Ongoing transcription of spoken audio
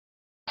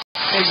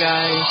Hey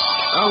guys,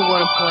 I'm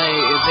gonna play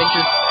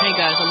Adventure. Hey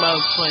guys, I'm about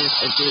to play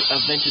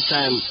Adventure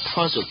Time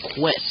Puzzle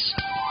Quest.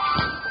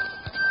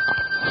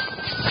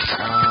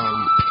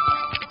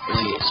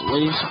 Wait, so what are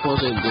you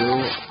supposed to do?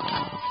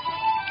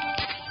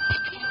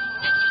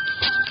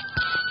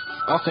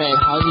 Okay,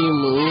 how do you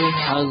move?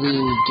 How do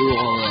you do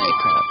all that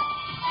crap?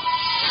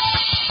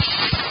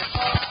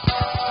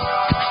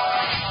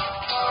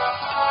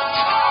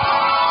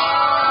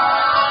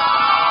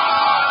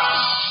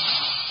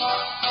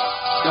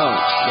 No,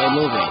 they're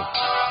moving.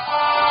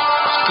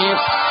 Skip.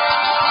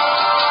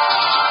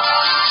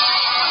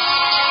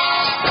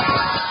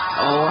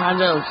 Oh, how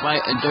to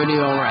fight a dirty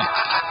old rat.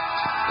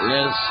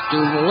 Let's do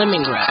the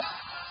lemongrass.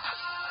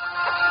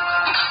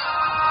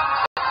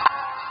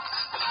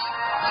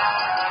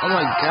 Oh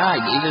my god,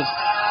 you just...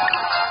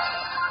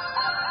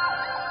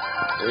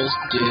 Let's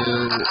do...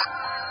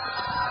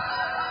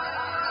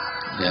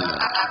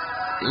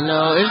 No,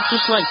 it's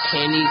just like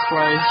Candy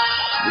Crush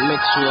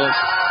mixed with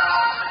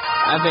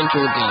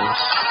adventure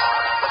games.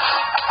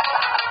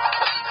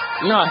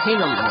 No, I hate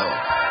them though.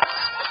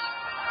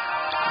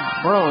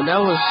 Bro, that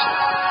was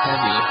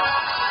heavy.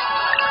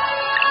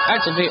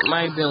 Activate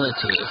my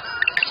ability.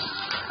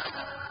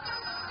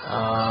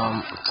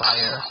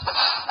 Fire.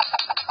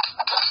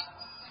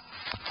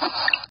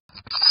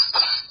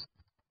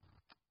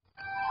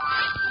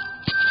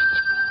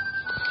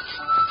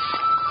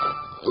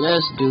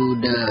 Let's do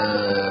the...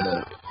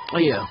 Oh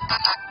yeah.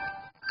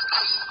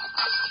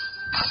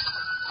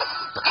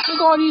 Look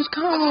at all these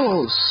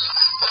combos.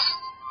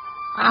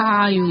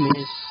 Ah, you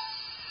miss.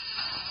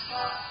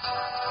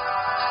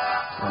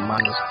 My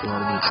mind is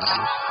blowing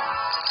these.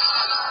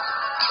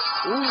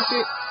 Look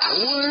at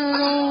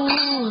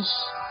those.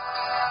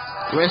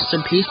 Rest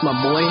in peace, my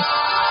boy.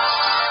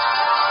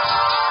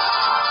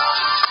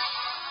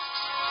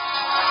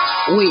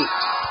 Wait,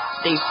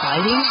 they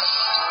fighting?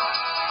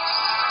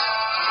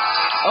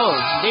 Oh,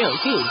 damn,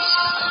 teams.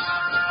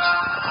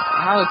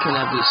 How can I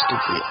be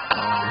stupid?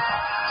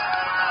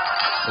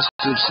 Let's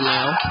do this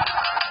now.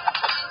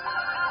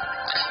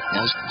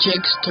 Now it's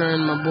Jake's turn,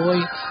 my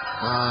boy.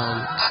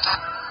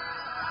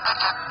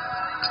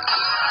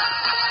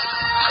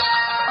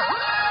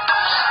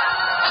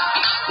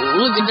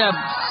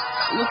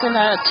 Look at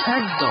that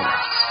attack though.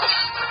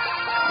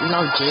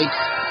 Now Jake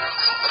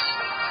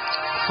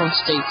from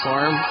State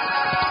Farm.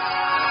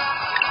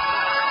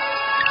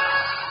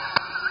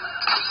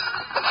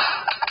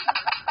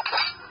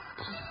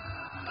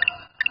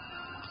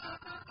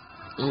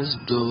 Let's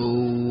do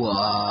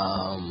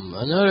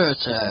another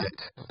attack.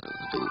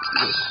 Let's do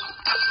this.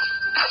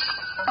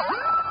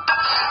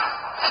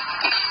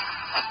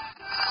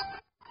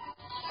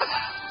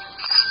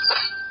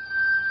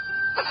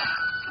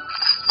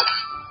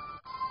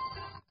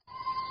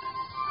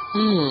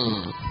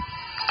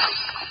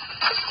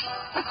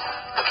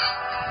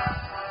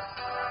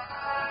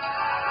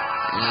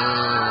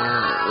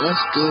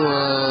 Let's do a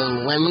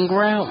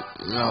lemongrass.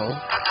 No.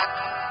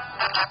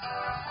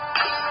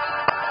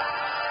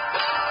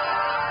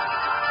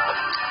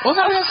 What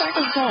kind of attack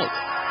is that?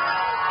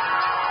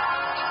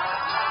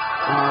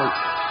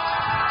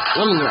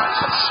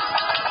 Lemongrass.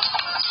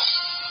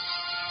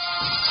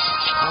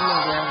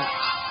 Lemongrass.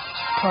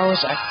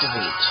 Powers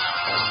activate.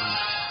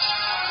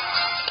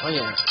 Oh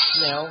yeah.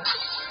 Now.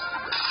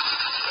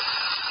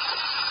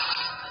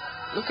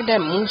 Look at that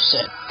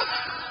moveset.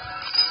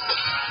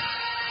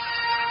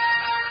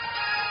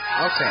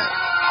 Okay.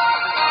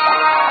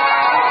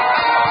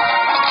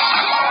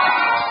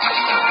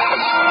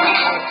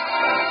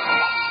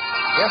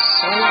 Yes,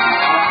 sir.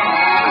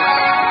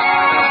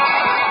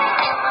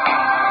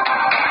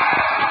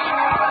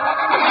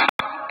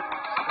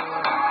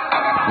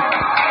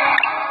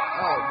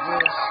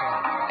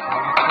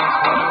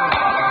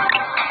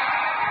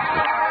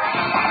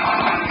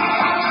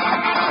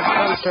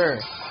 Hunter,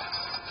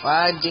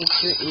 why did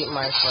you eat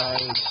my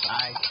fries?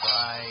 I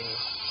try.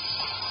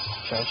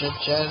 Treasure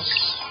chest.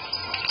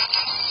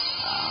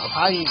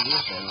 How do you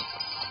use them?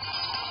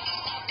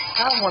 I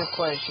have one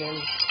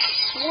question.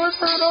 Sword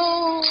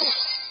hurdle.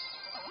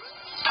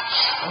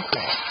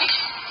 Okay.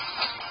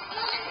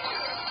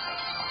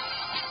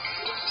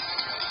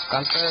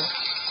 Gunther.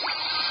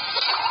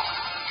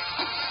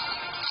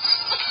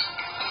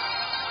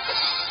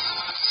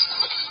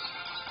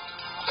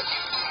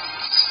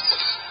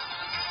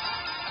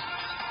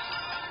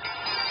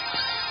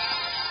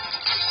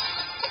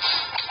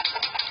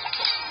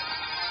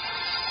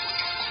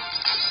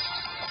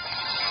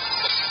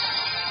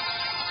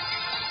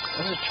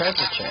 There's a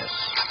treasure chest.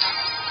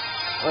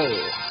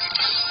 Wait.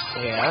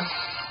 Yeah.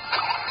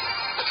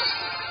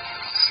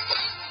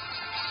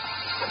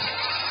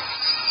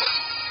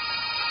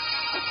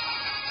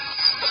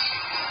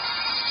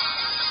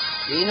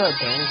 These are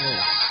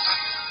dangerous.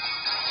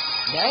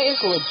 That is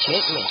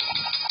legitimate.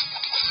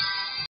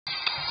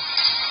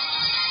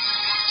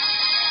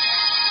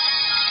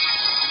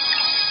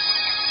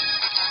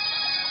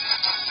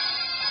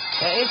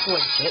 That is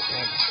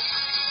legitimate.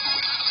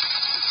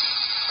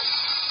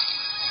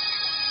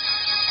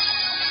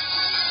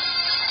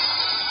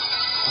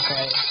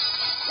 Okay.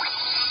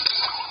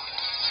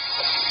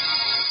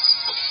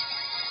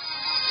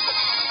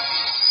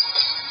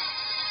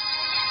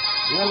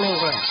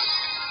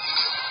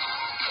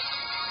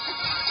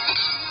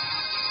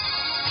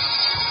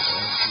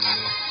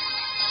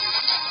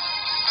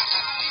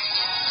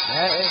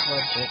 That is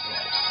legit.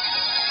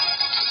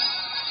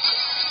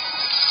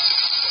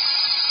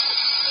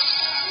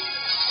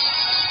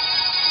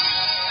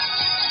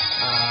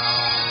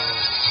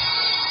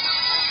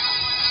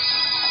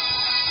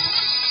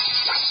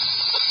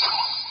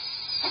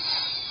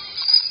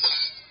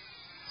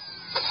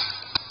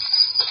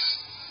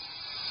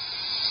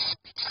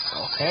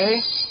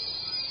 Okay.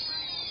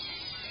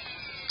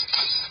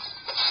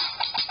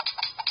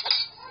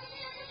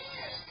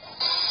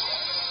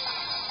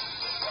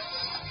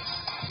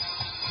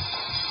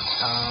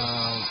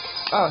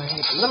 Oh,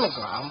 hey,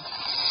 Lemongram.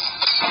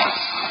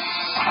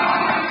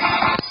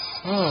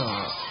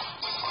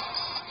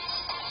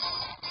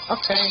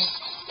 Okay.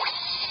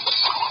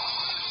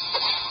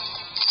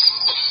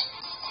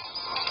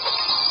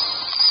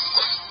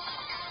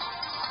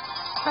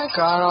 I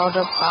got all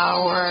the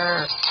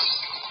power.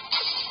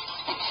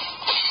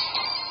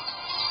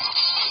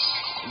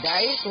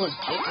 That is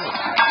ridiculous.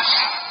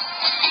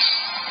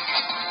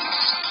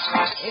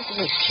 It's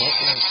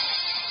ridiculous.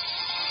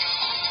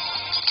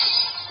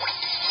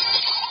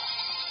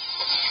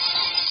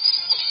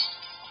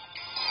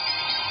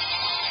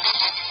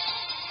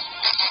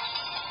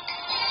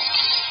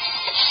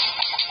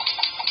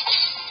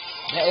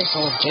 That is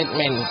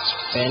legitimate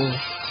spin.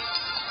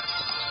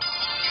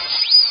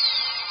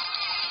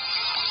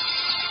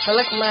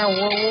 Collect my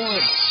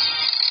rewards.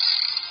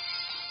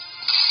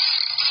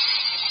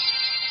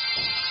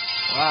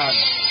 Wow.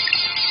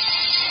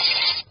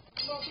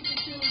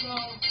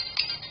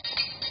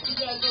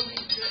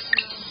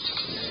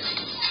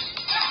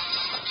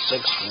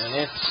 6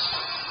 minutes.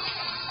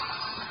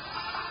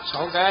 So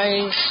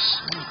guys,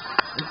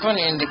 I'm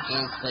gonna end the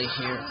gameplay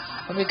here.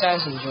 Hope you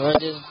guys enjoyed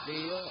this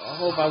video. I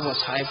hope I was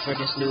hyped for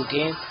this new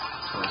game.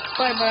 So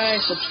bye bye,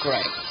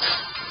 subscribe,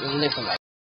 leave a like.